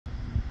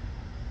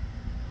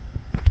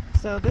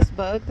So this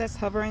bug that's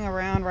hovering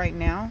around right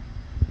now,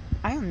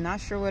 I am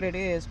not sure what it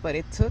is, but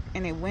it took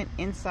and it went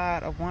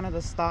inside of one of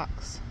the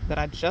stalks that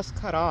I just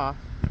cut off.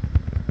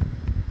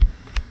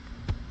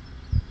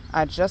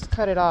 I just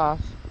cut it off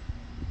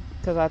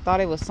because I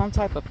thought it was some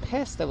type of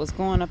pest that was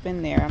going up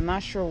in there. I'm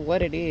not sure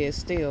what it is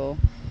still,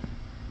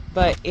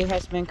 but it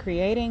has been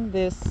creating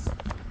this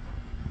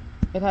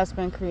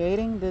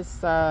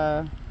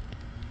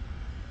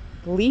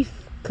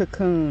leaf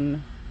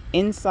cocoon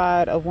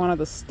inside of one of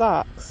the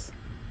stalks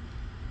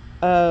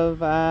of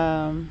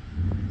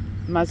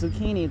my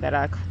zucchini that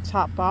I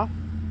chopped off.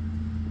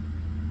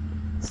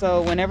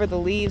 So whenever the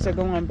leaves are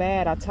going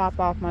bad, I top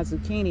off my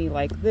zucchini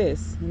like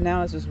this. And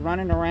now it's just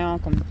running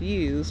around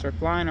confused, or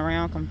flying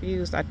around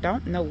confused. I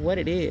don't know what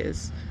it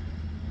is.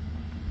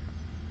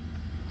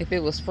 If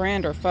it was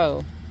friend or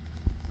foe.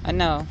 I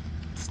know,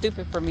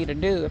 stupid for me to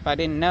do if I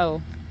didn't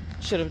know.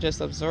 Should have just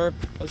observed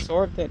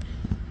it.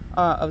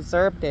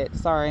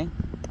 Sorry.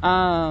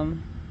 Wonder.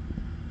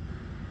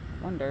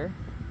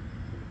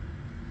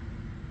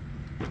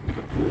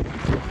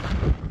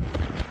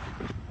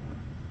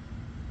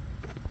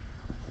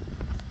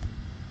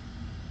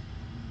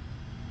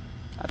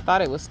 I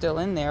thought it was still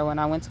in there when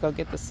I went to go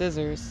get the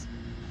scissors.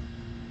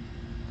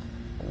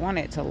 I want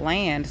it to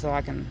land so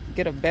I can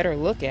get a better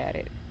look at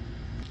it.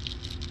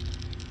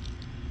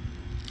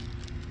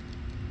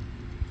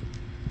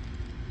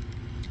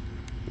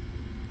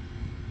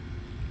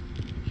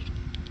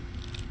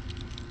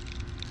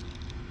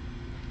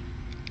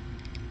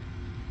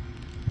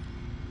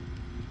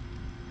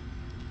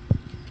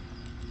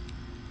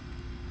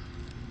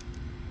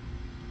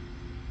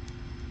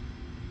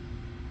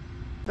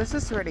 This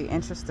is really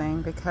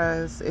interesting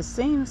because it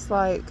seems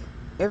like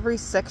every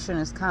section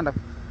is kind of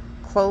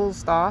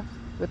closed off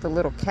with a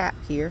little cap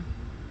here.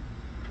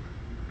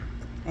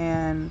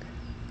 And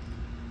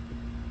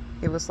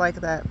it was like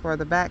that for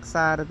the back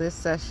side of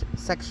this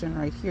section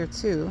right here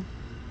too.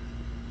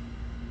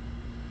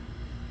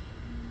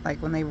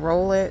 Like when they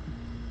roll it.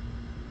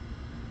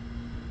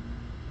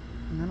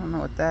 I don't know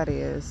what that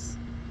is.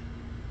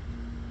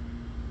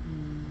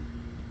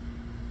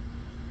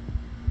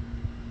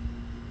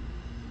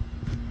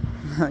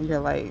 You're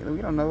like,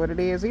 we don't know what it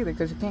is either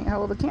because you can't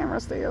hold the camera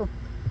still.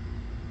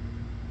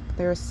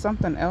 There's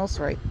something else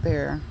right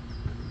there.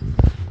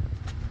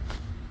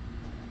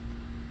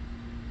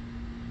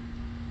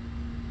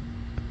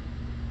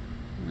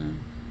 Not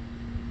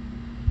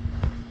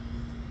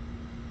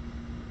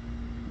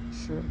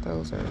sure if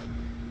those are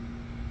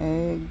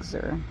eggs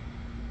or...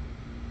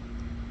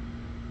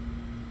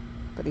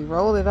 But he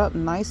rolled it up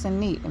nice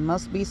and neat. It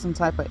must be some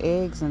type of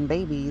eggs and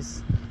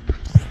babies.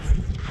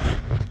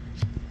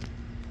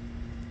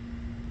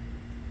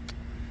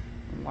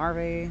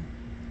 Larvae.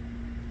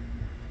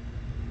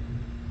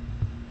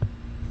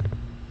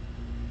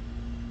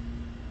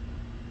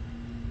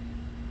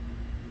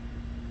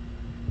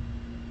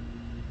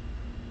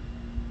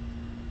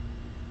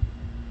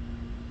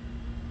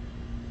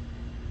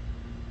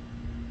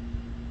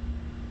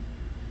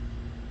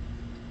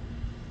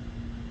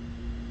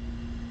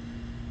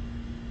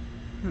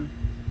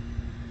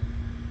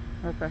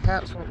 Or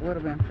perhaps what would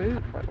have been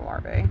food for the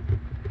larvae.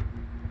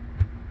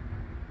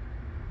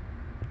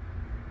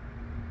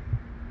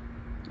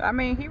 I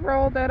mean, he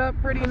rolled that up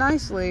pretty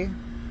nicely.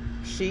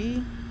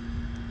 The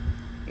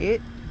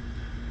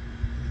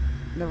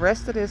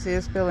rest of this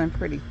is feeling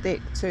pretty thick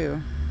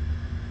too.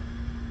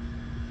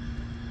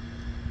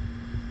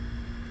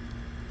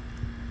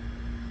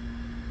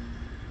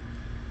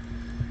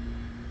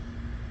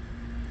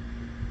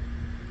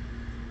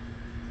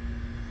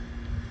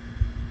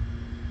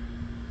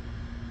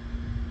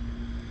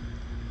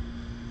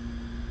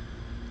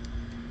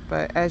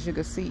 But as you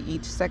can see,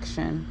 each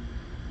section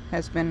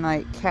has been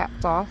like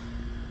capped off.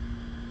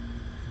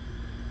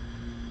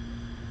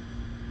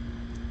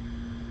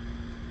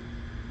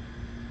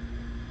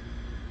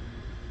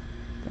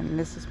 And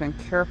this has been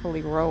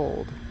carefully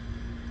rolled.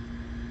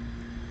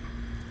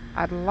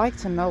 I'd like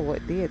to know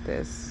what did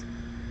this.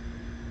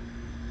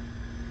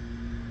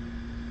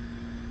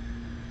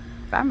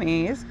 I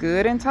mean, it's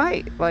good and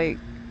tight. Like,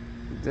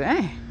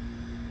 dang.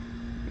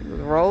 He was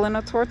rolling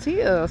a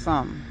tortilla or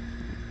something.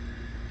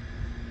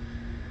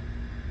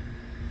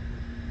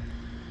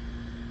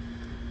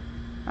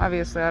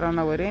 Obviously, I don't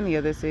know what any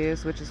of this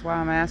is, which is why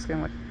I'm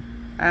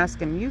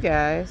asking you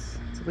guys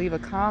to leave a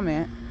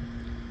comment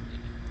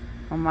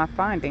on my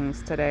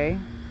findings today.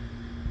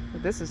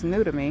 This is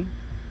new to me.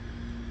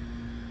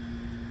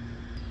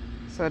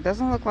 So it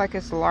doesn't look like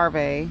it's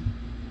larvae. It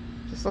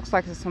just looks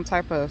like it's some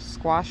type of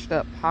squashed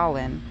up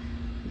pollen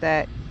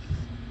that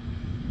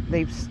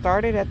they've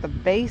started at the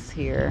base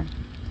here,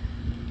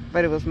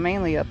 but it was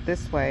mainly up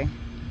this way.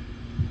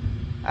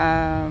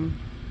 It's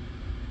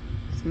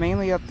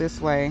mainly up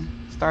this way.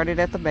 Started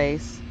at the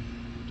base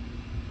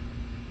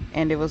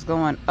and it was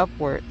going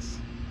upwards,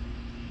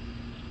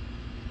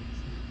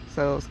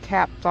 so it was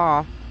capped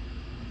off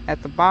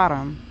at the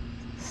bottom,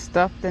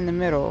 stuffed in the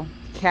middle,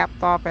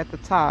 capped off at the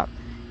top,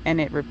 and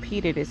it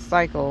repeated its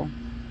cycle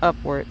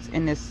upwards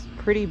in this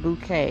pretty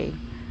bouquet.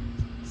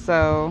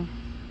 So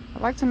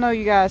I'd like to know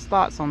you guys'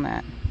 thoughts on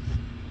that.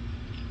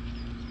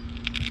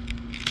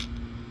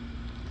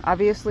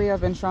 Obviously,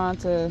 I've been trying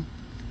to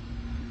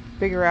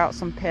figure out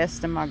some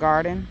pests in my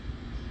garden.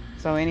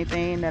 So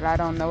anything that I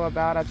don't know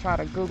about, I try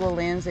to Google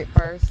lens it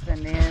first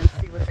and then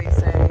see what they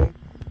say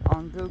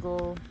on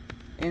Google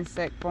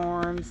insect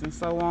forums and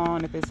so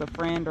on, if it's a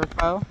friend or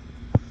foe.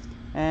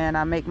 And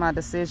I make my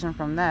decision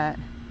from that.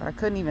 But I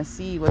couldn't even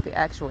see what the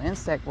actual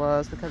insect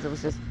was because it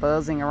was just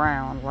buzzing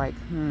around like,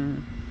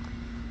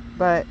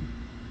 But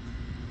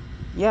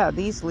yeah,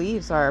 these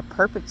leaves are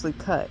perfectly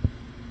cut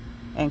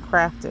and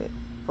crafted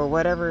for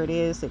whatever it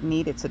is it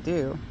needed to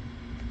do.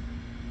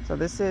 So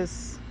this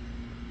is,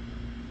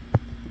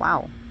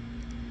 wow.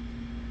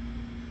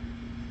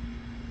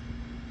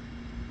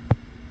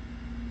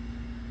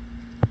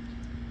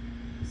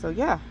 So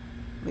yeah,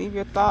 leave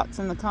your thoughts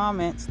in the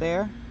comments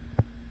there.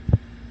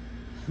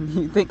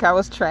 You think I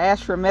was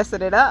trash for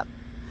messing it up,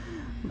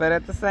 but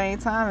at the same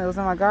time, it was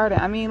in my garden.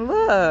 I mean,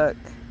 look,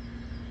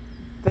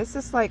 this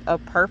is like a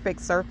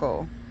perfect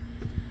circle.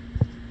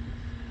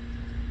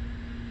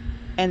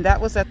 And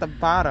that was at the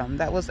bottom.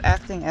 That was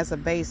acting as a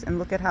base. And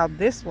look at how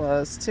this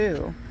was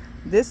too.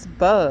 This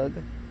bug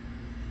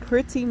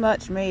pretty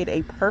much made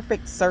a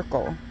perfect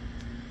circle.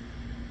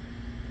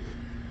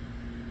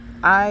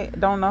 I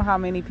don't know how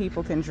many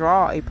people can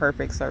draw a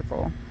perfect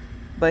circle,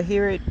 but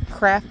here it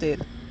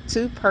crafted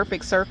 2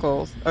 perfect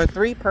circles, or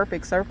 3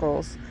 perfect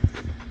circles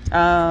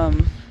of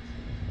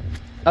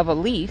a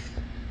leaf,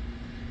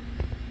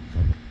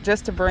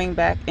 just to bring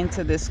back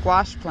into this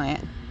squash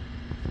plant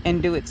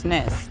and do its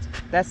nest.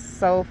 That's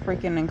so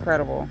freaking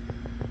incredible.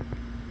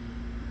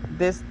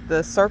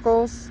 The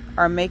circles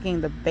are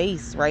making the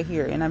base right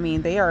here, and I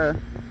mean, they are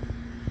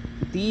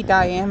the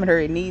diameter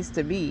it needs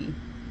to be.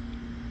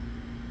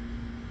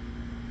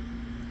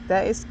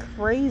 That is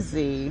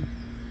crazy.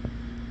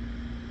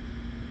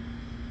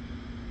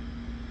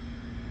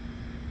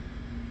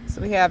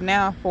 So we have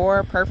now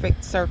 4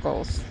 perfect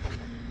circles.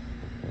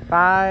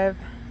 5,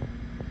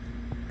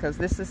 because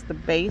this is the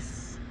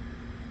base.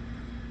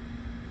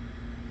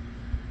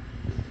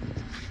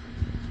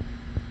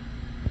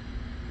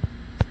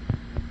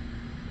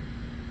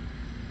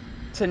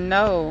 To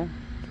know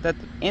that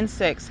the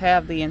insects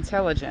have the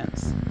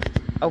intelligence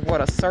of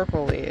what a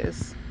circle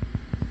is,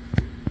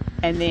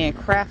 and then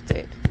craft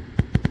it.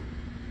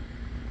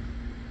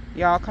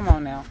 Y'all, come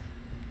on now.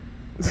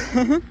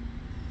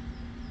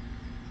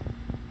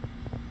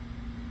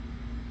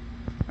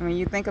 I mean,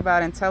 you think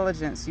about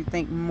intelligence, you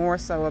think more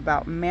so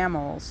about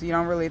mammals. You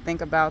don't really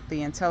think about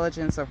the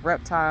intelligence of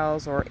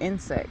reptiles or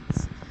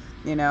insects,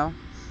 you know,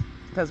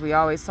 because we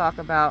always talk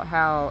about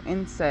how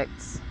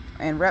insects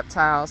and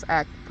reptiles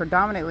act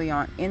predominantly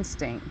on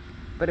instinct.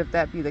 But if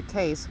that be the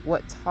case,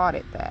 what taught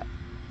it that?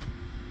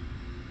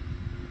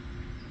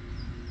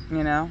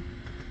 You know,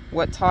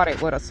 what taught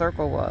it what a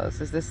circle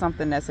was? Is this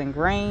something that's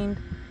ingrained?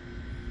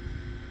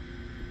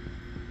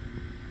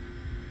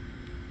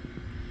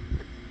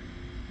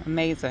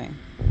 Amazing.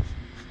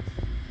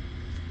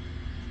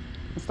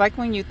 It's like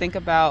when you think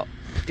about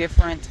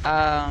different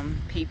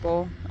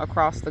people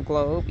across the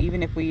globe,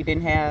 even if we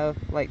didn't have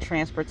like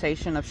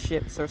transportation of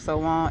ships or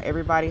so on,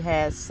 everybody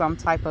has some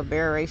type of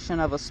variation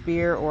of a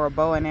spear or a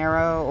bow and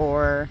arrow,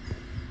 or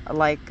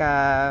like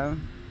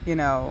you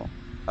know,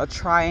 a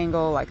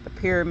triangle, like the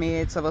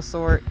pyramids of a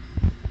sort.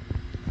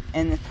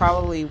 And it's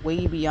probably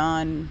way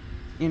beyond,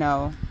 you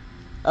know,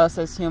 us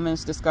as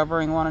humans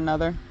discovering one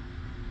another.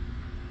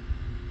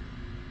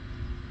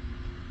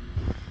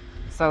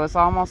 So it's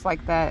almost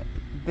like that.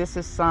 This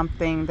is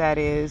something that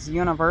is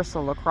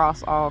universal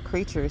across all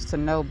creatures, to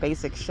know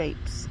basic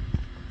shapes.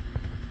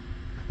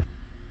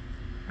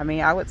 I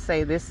mean, I would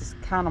say this is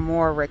kind of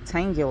more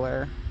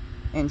rectangular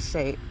in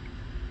shape,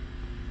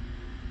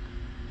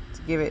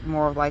 to give it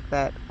more of like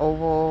that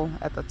oval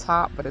at the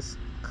top, but it's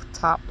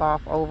topped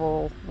off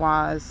oval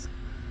wise.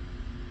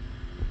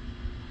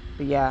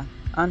 But yeah,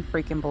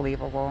 unfreaking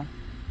believable.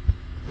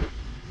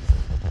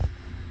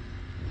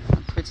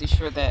 Pretty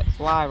sure that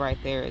fly right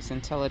there is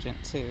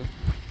intelligent too.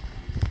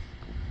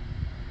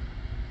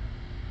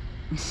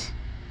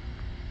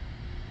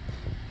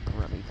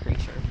 Really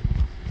creature.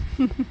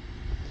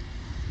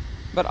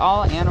 But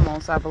all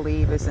animals, I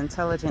believe, is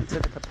intelligent to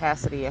the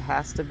capacity it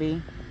has to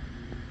be.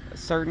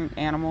 Certain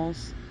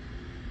animals,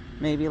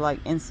 maybe like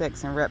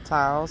insects and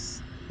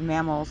reptiles,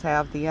 mammals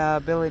have the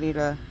ability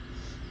to,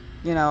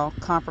 you know,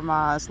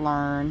 compromise,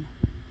 learn,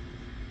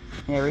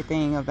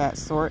 everything of that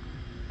sort.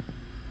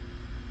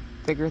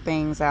 Figure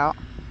things out.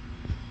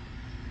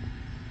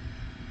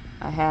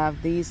 I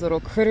have these little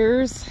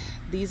critters.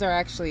 These are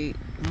actually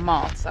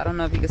moths. I don't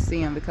know if you can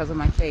see them because of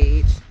my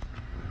cage.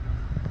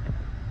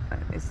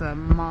 It's a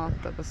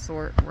moth of a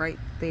sort right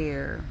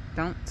there.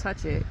 Don't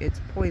touch it. It's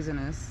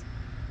poisonous.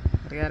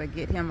 I gotta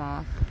get him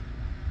off.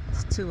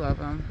 It's 2 of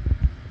them.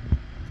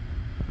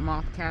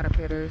 Moth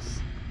caterpillars.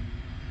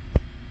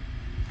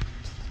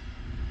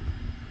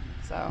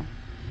 So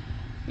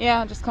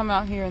yeah, just come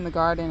out here in the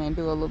garden and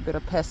do a little bit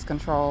of pest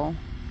control.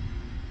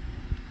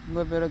 A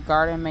little bit of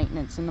garden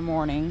maintenance in the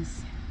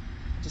mornings.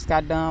 Just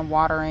got done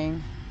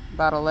watering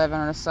about 11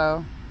 or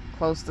so,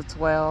 close to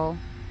 12.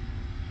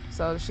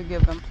 So it should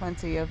give them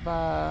plenty of,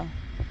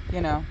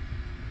 you know,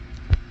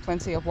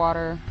 plenty of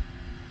water.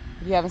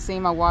 If you haven't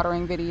seen my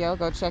watering video,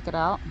 go check it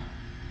out.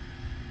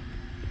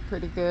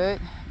 Pretty good.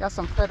 Got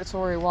some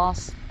predatory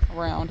wasps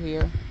around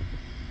here,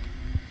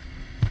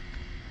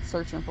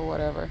 searching for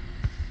whatever.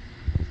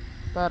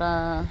 But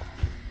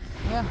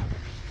yeah,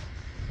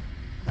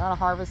 gotta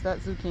harvest that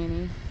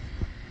zucchini.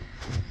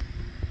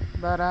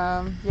 But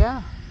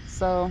yeah,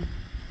 so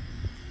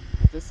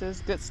this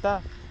is good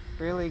stuff,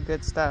 really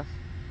good stuff.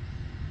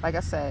 Like I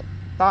said,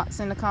 thoughts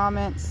in the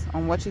comments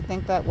on what you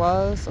think that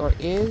was or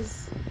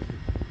is.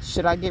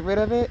 Should I get rid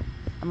of it?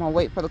 I'm gonna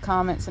wait for the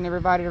comments and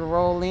everybody to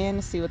roll in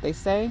to see what they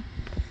say,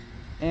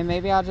 and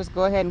maybe I'll just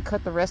go ahead and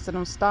cut the rest of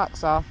them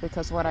stalks off,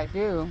 because what I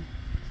do,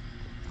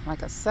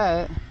 like I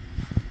said,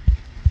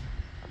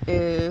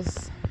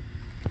 is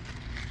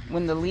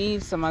when the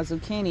leaves of my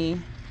zucchini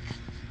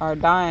are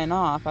dying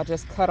off, I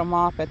just cut them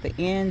off at the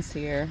ends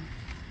here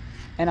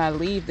and I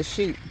leave the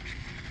shoot,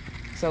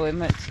 so it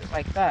makes it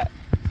like that.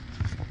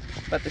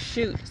 But the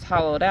shoot is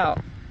hollowed out,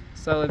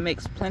 so it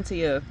makes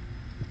plenty of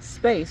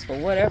space for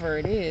whatever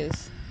it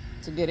is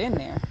to get in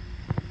there.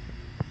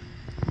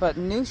 But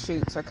new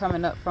shoots are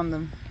coming up from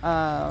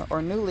the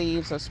or new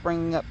leaves are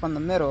springing up from the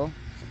middle,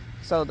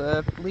 so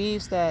the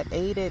leaves that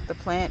aided the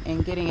plant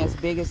in getting as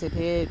big as it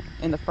did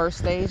in the first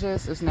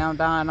stages is now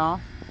dying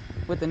off,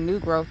 with the new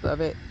growth of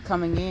it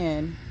coming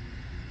in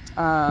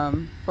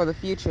for the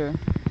future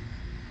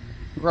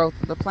growth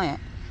of the plant.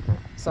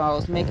 So I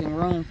was making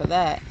room for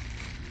that.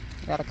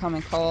 Gotta come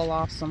and cull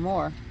off some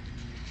more.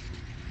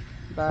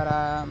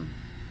 But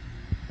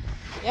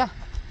yeah,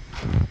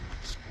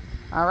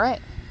 all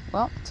right,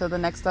 well, till the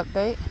next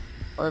update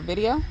or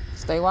video,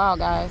 stay wild,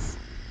 guys.